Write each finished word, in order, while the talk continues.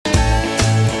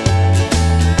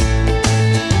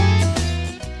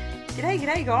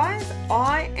Hey guys,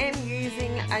 I am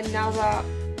using another,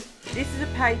 this is a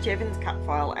Paige Evans cut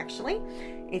file actually.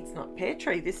 It's not Pear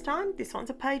Tree this time, this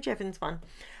one's a Paige Evans one.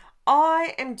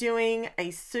 I am doing a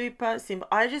super simple,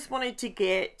 I just wanted to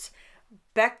get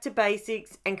back to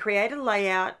basics and create a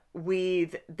layout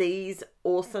with these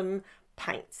awesome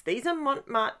paints. These are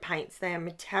MONT paints, they are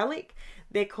metallic.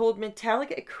 They're called Metallic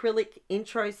Acrylic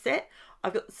Intro Set.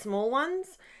 I've got the small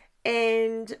ones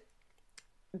and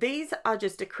these are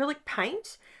just acrylic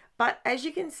paint, but as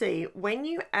you can see, when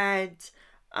you add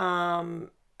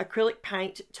acrylic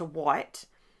paint to white,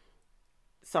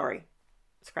 sorry,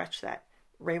 scratch that,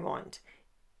 rewind.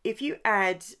 If you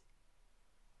add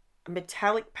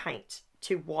metallic paint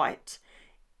to white,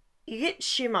 you get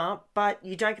shimmer, but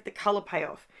you don't get the color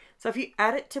payoff. So if you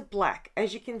add it to black,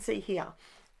 as you can see here,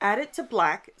 add it to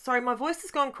black. Sorry, my voice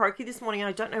has gone croaky this morning.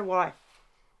 I don't know why.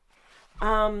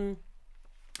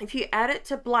 If you add it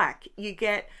to black, you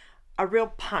get a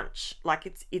real punch, like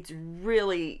it's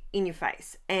really in your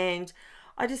face. And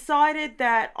I decided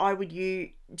that I would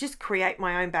just create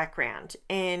my own background.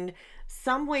 And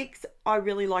some weeks I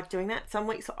really like doing that. Some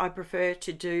weeks I prefer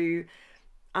to do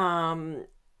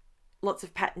lots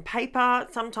of pattern paper.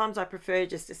 Sometimes I prefer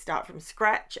just to start from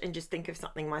scratch and just think of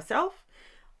something myself.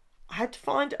 I had to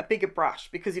find a bigger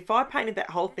brush because if I painted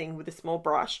that whole thing with a small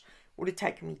brush, it would have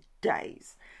taken me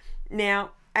days.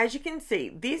 Now, as you can see,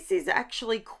 this is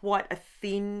actually quite a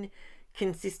thin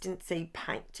consistency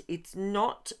paint. It's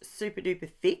not super duper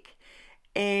thick,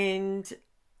 and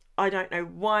I don't know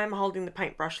why I'm holding the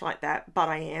paintbrush like that, but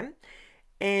I am.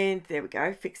 And there we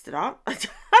go, fixed it up. I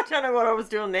don't know what I was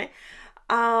doing there.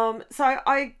 So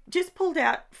I just pulled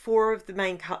out four of the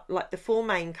main, the four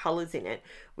main colors in it,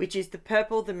 which is the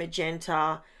purple, the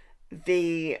magenta,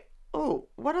 the, oh,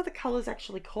 what are the colors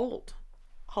actually called?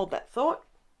 Hold that thought.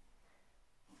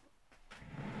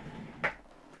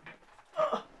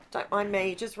 Don't mind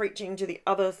me just reaching to the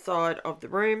other side of the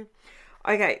room.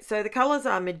 Okay, so the colors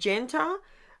are magenta,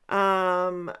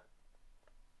 I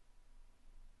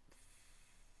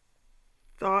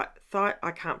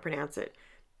can't pronounce it,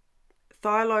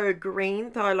 phthalo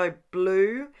green, phthalo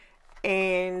blue,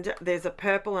 and there's a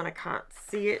purple and I can't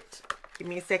see it. Give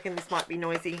me a second, this might be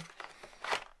noisy.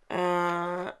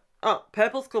 Oh,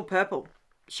 purple's called purple.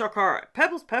 Shock horror.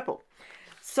 Purple's purple.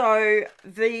 So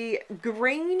the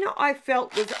green I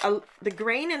felt was, the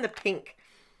green and the pink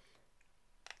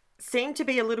seemed to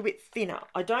be a little bit thinner.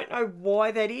 I don't know why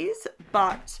that is,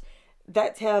 but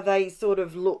that's how they sort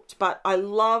of looked. But I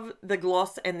love the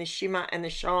gloss and the shimmer and the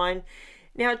shine.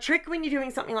 Now, a trick when you're doing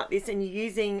something like this and you're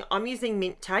using, I'm using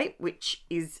mint tape, which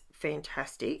is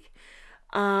fantastic.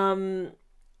 And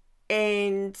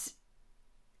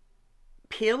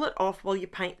peel it off while your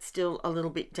paint's still a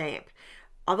little bit damp.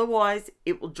 Otherwise,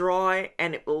 it will dry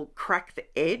and it will crack the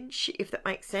edge, if that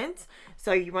makes sense.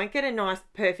 So you won't get a nice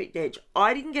perfect edge.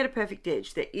 I didn't get a perfect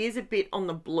edge. There is a bit on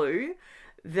the blue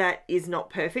that is not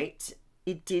perfect.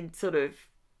 It did sort of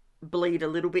bleed a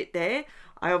little bit there.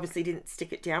 I obviously didn't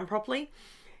stick it down properly.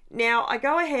 Now, I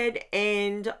go ahead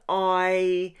and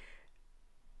I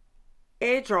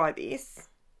air dry this.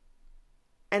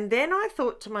 And then I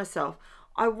thought to myself,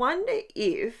 I wonder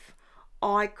if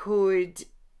I could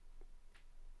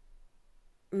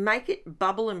make it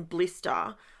bubble and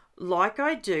blister like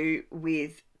I do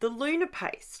with the Lunar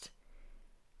paste.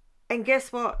 And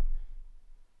guess what?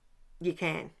 You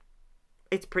can.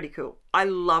 It's pretty cool. I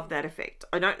love that effect.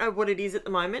 I don't know what it is at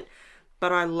the moment,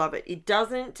 but I love it. It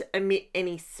doesn't emit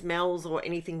any smells or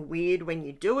anything weird when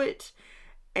you do it.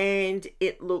 And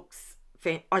it looks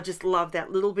I just love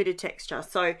that little bit of texture.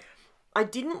 So I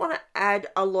didn't want to add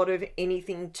a lot of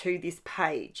anything to this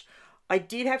page. I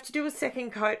did have to do a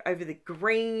second coat over the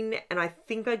green, and I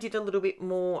think I did a little bit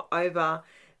more over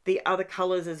the other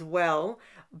colors as well.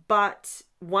 But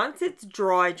once it's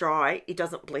dry, it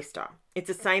doesn't blister. It's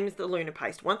the same as the Lunar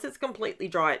paste. Once it's completely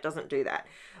dry, it doesn't do that.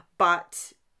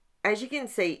 But as you can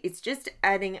see, it's just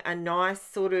adding a nice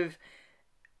sort of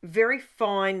very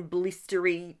fine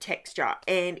blistery texture,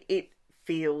 and it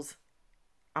feels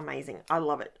amazing. I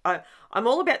love it. I'm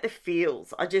all about the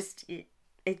feels.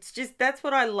 It's just, that's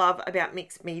what I love about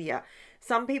mixed media.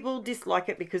 Some people dislike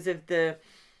it because of the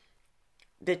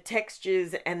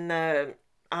textures and the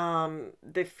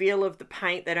feel of the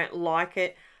paint. They don't like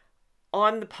it.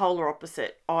 I'm the polar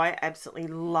opposite. I absolutely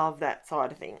love that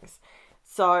side of things.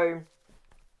 So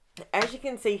as you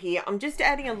can see here, I'm just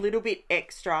adding a little bit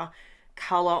extra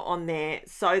color on there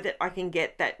so that I can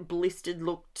get that blistered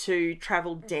look to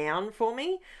travel down for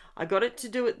me. I got it to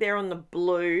do it there on the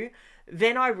blue.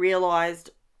 Then I realized,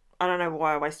 I don't know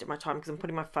why I wasted my time because I'm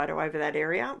putting my photo over that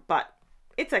area, but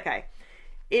it's okay.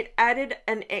 it added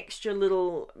an extra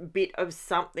little bit of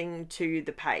something to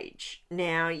the page.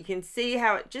 Now you can see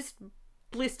how it just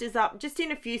blisters up just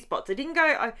in a few spots. I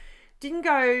didn't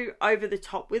go over the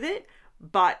top with it,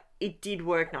 but it did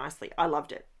work nicely. I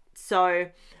loved it. So,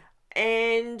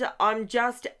 and I'm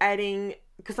just adding,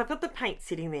 because I've got the paint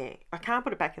sitting there, I can't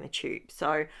put it back in the tube,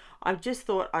 so I just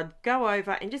thought I'd go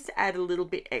over and just add a little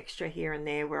bit extra here and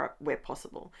there where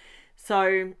possible.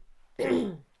 So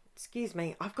excuse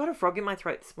me, I've got a frog in my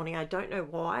throat this morning. I don't know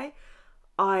why.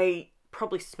 I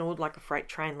probably snored like a freight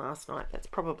train last night. That's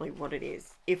probably what it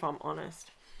is, if I'm honest.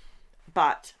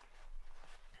 But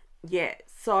yeah,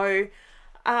 so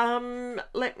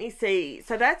let me see.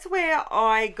 So that's where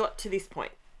I got to this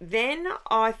point. Then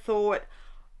I thought,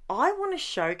 I want to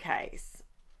showcase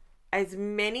as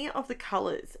many of the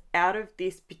colors out of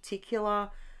this particular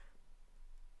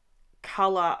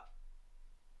color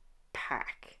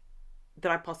pack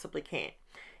that I possibly can.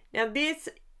 Now this,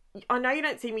 I know you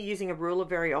don't see me using a ruler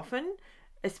very often,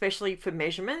 especially for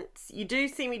measurements. You do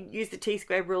see me use the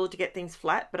T-square ruler to get things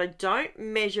flat, but I don't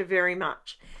measure very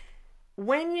much.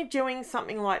 When you're doing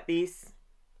something like this,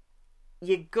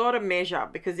 you got to measure,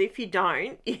 because if you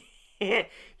don't, you're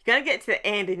going to get to the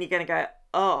end and you're going to go,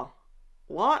 oh,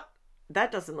 what?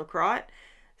 That doesn't look right.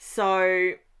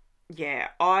 So yeah,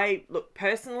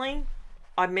 personally,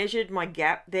 I measured my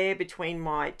gap there between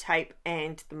my tape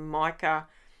and the mica,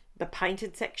 the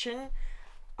painted section.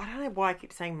 I don't know why I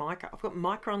keep saying mica. I've got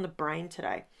mica on the brain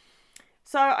today.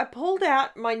 So I pulled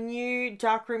out my new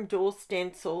darkroom door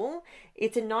stencil.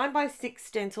 It's a 9x6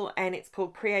 stencil and it's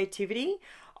called Creativity.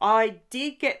 I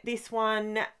did get this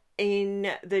one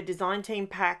in the design team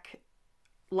pack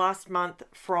last month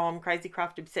from Crazy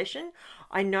Craft Obsession.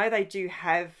 I know they do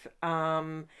have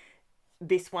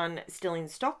this one still in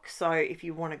stock, so if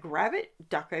you want to grab it,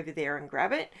 duck over there and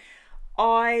grab it.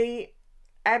 I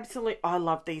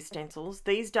love these stencils.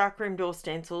 These darkroom door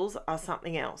stencils are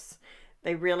something else.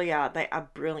 They really are. They are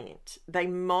brilliant. They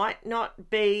might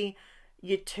not be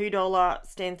your $2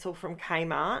 stencil from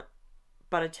Kmart,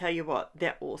 but I tell you what,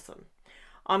 they're awesome.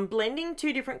 I'm blending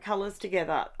two different colors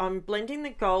together. I'm blending the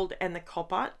gold and the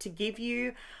copper to give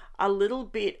you a little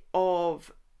bit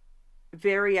of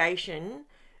variation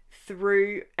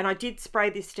through, and I did spray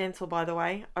this stencil, by the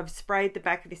way. I've sprayed the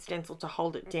back of this stencil to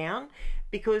hold it down,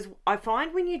 because I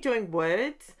find when you're doing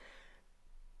words,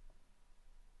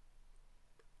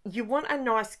 you want a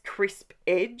nice crisp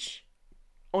edge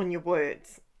on your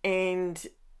words, and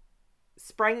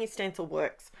spraying your stencil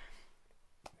works.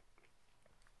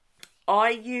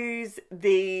 I use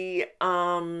the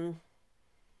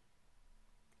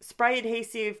spray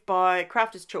adhesive by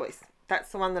Crafter's Choice.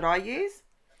 That's the one that I use.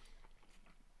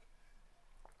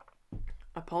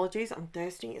 Apologies, I'm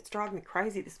thirsty. It's driving me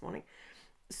crazy this morning.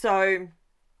 So,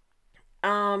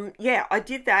 yeah, I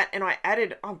did that and I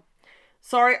added...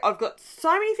 sorry, I've got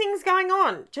so many things going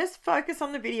on. Just focus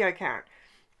on the video, Karen.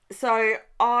 So,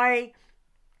 I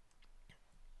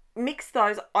mixed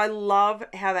those. I love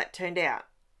how that turned out.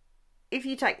 If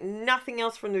you take nothing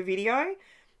else from the video,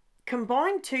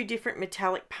 combine two different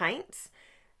metallic paints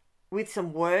with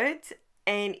some words,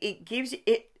 and it gives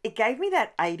it gave me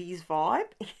that 80s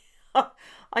vibe.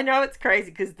 I know it's crazy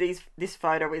because this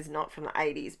photo is not from the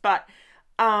 80s, but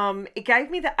it gave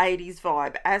me the 80s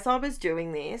vibe as I was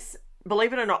doing this.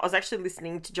 Believe it or not, I was actually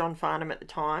listening to John Farnham at the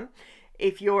time.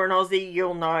 If you're an Aussie,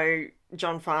 you'll know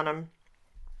John Farnham.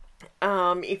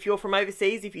 If you're from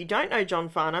overseas, if you don't know John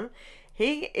Farnham,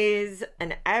 he is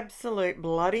an absolute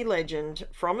bloody legend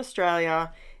from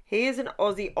Australia. He is an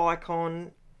Aussie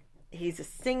icon. He's a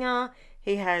singer.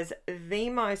 He has the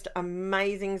most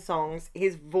amazing songs.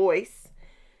 His voice,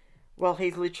 well,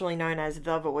 he's literally known as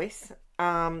The Voice.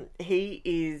 He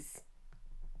is...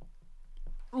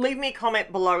 Leave me a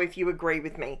comment below if you agree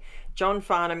with me. John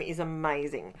Farnham is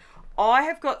amazing. I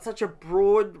have got such a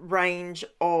broad range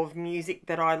of music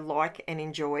that I like and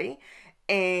enjoy,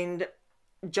 and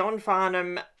John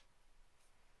Farnham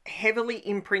heavily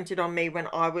imprinted on me when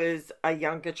I was a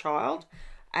younger child.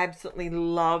 Absolutely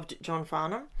loved John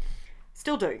Farnham.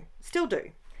 Still do.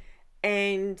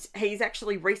 And he's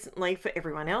actually recently, for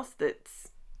everyone else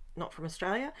that's not from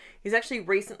Australia, he's actually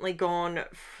recently gone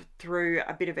through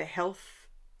a bit of a health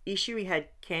issue. He had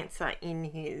cancer in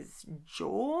his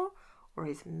jaw or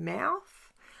his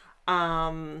mouth.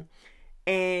 And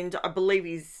I believe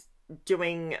he's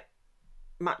doing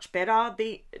much better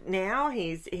now.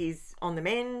 He's on the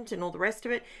mend and all the rest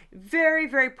of it. Very,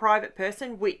 very private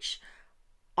person, which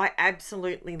I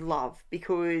absolutely love,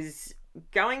 because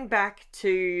going back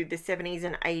to the 70s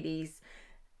and 80s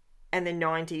and the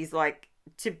 90s, like,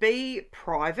 to be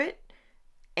private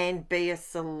and be a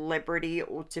celebrity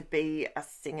or to be a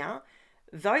singer.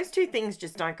 Those two things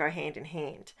just don't go hand in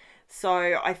hand.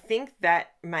 So I think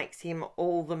that makes him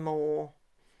all the more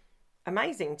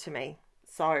amazing to me.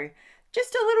 So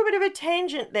just a little bit of a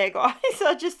tangent there, guys.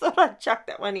 I just thought I'd chuck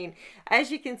that one in. As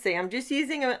you can see, I'm just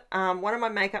using one of my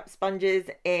makeup sponges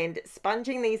and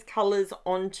sponging these colours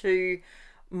onto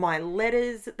my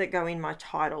letters that go in my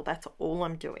title. That's all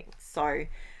I'm doing. So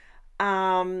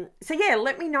yeah,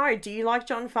 let me know. Do you like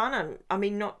John Farnham? I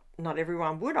mean, not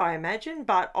everyone would, I imagine,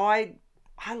 but I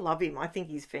love him. I think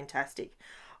he's fantastic.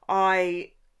 My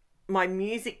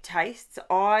music tastes,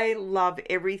 I love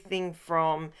everything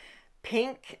from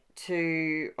Pink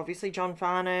to obviously John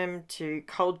Farnham to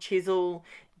Cold Chisel,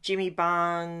 Jimmy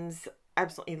Barnes.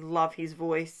 Absolutely love his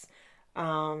voice.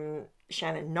 Shannon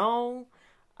Knoll.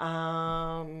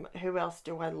 Who else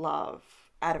do I love?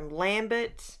 Adam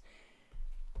Lambert.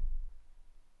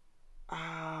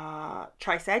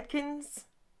 Trace Adkins.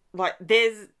 Like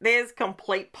there's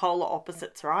complete polar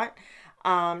opposites, right?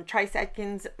 Trace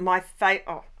Adkins, my favorite.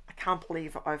 Oh, I can't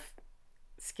believe I've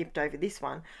skipped over this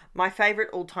one. My favorite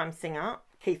all-time singer,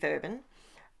 Keith Urban.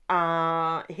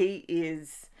 He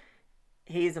is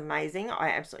amazing. I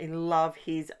absolutely love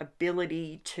his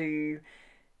ability to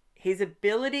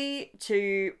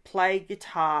play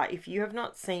guitar. If you have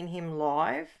not seen him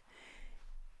live,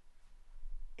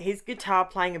 his guitar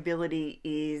playing ability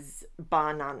is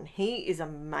bar none. He is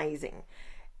amazing.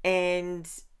 And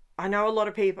I know a lot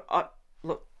of people,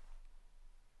 look,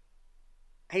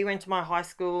 he went to my high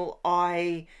school.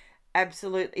 I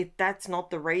absolutely, that's not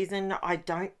the reason. I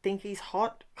don't think he's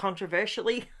hot,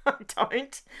 controversially. I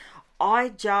don't. I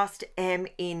just am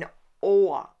in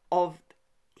awe of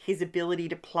his ability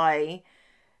to play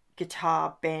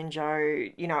guitar, banjo,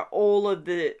 you know, all of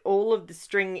the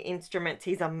string instruments.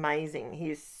 He's amazing.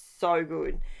 He is so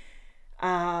good.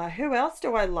 Who else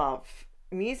do I love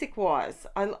music wise?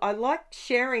 I like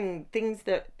sharing things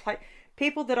that play,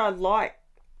 people that I like.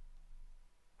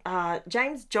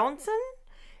 James Johnson,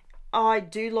 I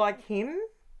do like him.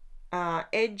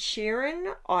 Ed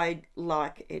Sheeran, I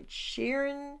like Ed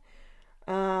Sheeran.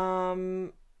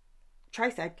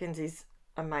 Trace Adkins is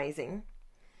amazing.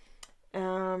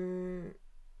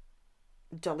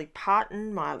 Dolly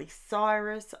Parton, Miley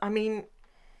Cyrus. I mean,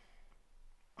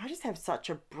 I just have such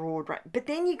a broad range. But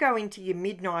then you go into your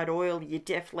Midnight Oil, your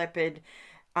Def Leppard,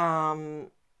 Black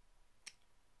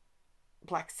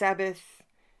Sabbath,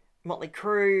 Motley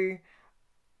Crue.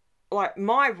 Like,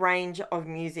 my range of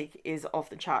music is off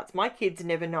the charts. My kids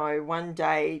never know one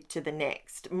day to the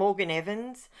next. Morgan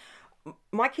Evans,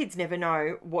 my kids never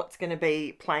know what's going to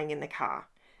be playing in the car.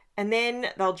 And then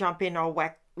they'll jump in, I'll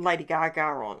whack Lady Gaga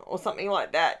on or something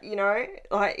like that, you know?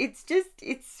 Like, it's just,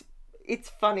 it's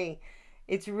funny.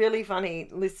 It's really funny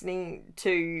listening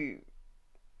to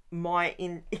my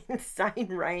insane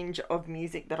range of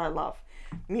music that I love.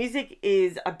 Music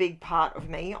is a big part of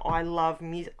me. I love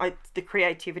music. It's the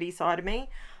creativity side of me.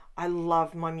 I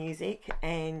love my music.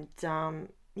 And,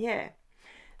 yeah.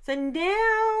 So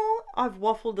now I've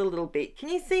waffled a little bit. Can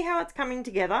you see how it's coming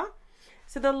together?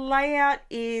 So the layout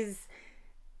is,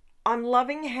 I'm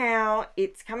loving how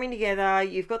it's coming together.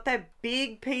 You've got that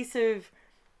big piece of,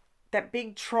 that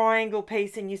big triangle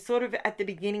piece, and you sort of, at the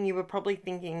beginning, you were probably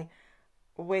thinking,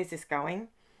 where's this going?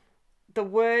 The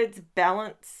words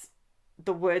balance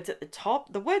the words at the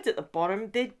top. The words at the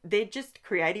bottom, they're just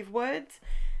creative words,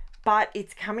 but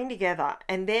it's coming together.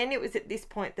 And then it was at this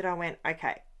point that I went,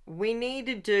 okay, we need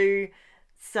to do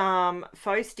some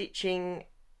faux stitching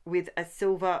with a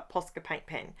silver Posca paint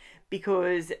pen,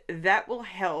 because that will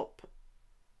help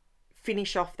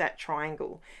finish off that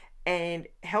triangle and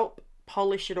help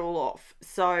polish it all off.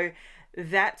 So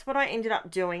that's what I ended up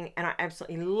doing, and I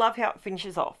absolutely love how it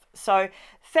finishes off. So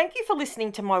thank you for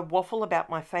listening to my waffle about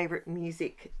my favorite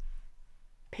music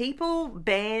people,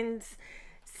 bands,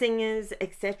 singers,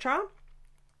 etc.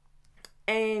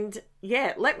 And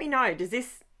yeah, let me know, does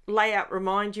this layout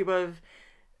remind you of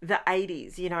the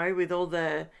 80s, you know, with all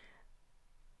the,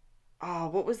 oh,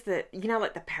 what was the, you know,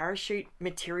 like the parachute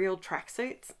material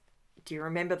tracksuits? Do you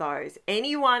remember those?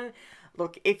 Anyone,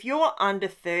 look, if you're under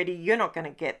 30, you're not going to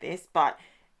get this, but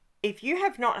if you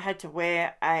have not had to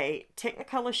wear a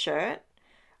Technicolor shirt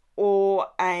or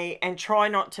and try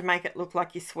not to make it look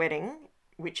like you're sweating,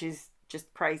 which is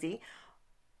just crazy,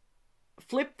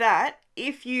 flip that.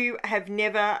 If you have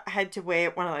never had to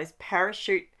wear one of those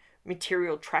parachute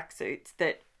material tracksuits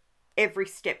that every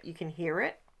step you can hear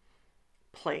it,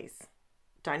 please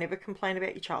don't ever complain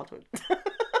about your childhood.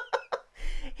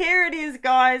 Here it is,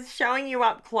 guys, showing you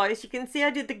up close. You can see I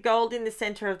did the gold in the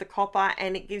center of the copper,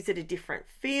 and it gives it a different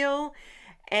feel.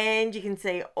 and you can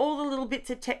see all the little bits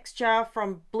of texture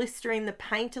from blistering the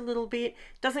paint a little bit.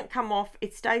 Doesn't come off,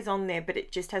 it stays on there, but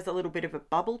it just has a little bit of a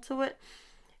bubble to it.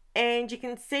 And you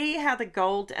can see how the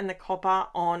gold and the copper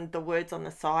on the words on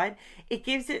the side, it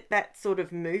gives it that sort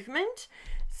of movement.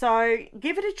 So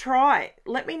give it a try.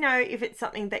 Let me know if it's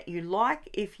something that you like,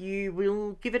 if you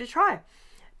will give it a try.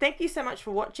 Thank you so much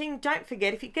for watching. Don't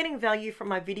forget, if you're getting value from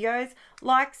my videos,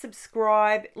 like,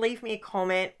 subscribe, leave me a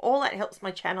comment. All that helps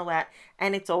my channel out,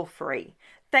 and it's all free.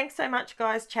 Thanks so much,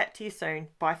 guys. Chat to you soon.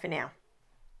 Bye for now.